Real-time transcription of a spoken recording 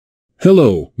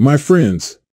Hello, my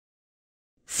friends.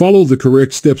 Follow the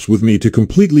correct steps with me to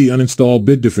completely uninstall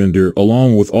Bitdefender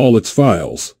along with all its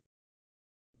files.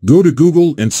 Go to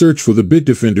Google and search for the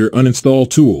Bitdefender uninstall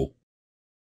tool.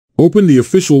 Open the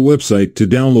official website to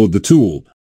download the tool.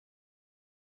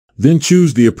 Then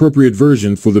choose the appropriate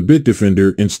version for the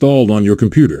Bitdefender installed on your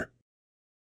computer.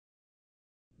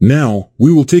 Now,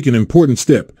 we will take an important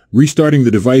step, restarting the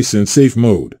device in safe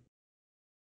mode.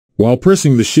 While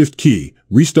pressing the Shift key,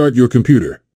 restart your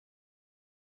computer.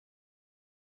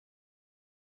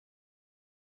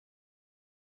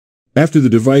 After the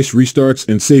device restarts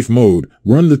in safe mode,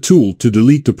 run the tool to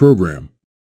delete the program.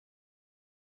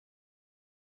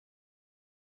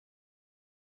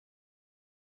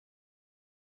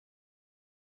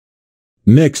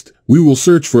 Next, we will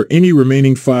search for any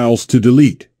remaining files to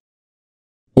delete.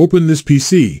 Open this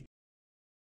PC,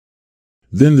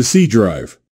 then the C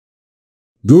drive.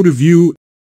 Go to View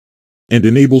and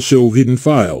enable Show Hidden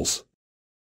Files.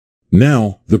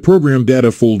 Now, the program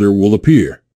data folder will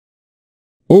appear.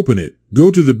 Open it, go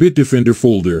to the Bitdefender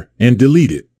folder, and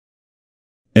delete it.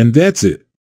 And that's it.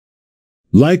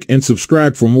 Like and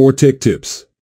subscribe for more tech tips.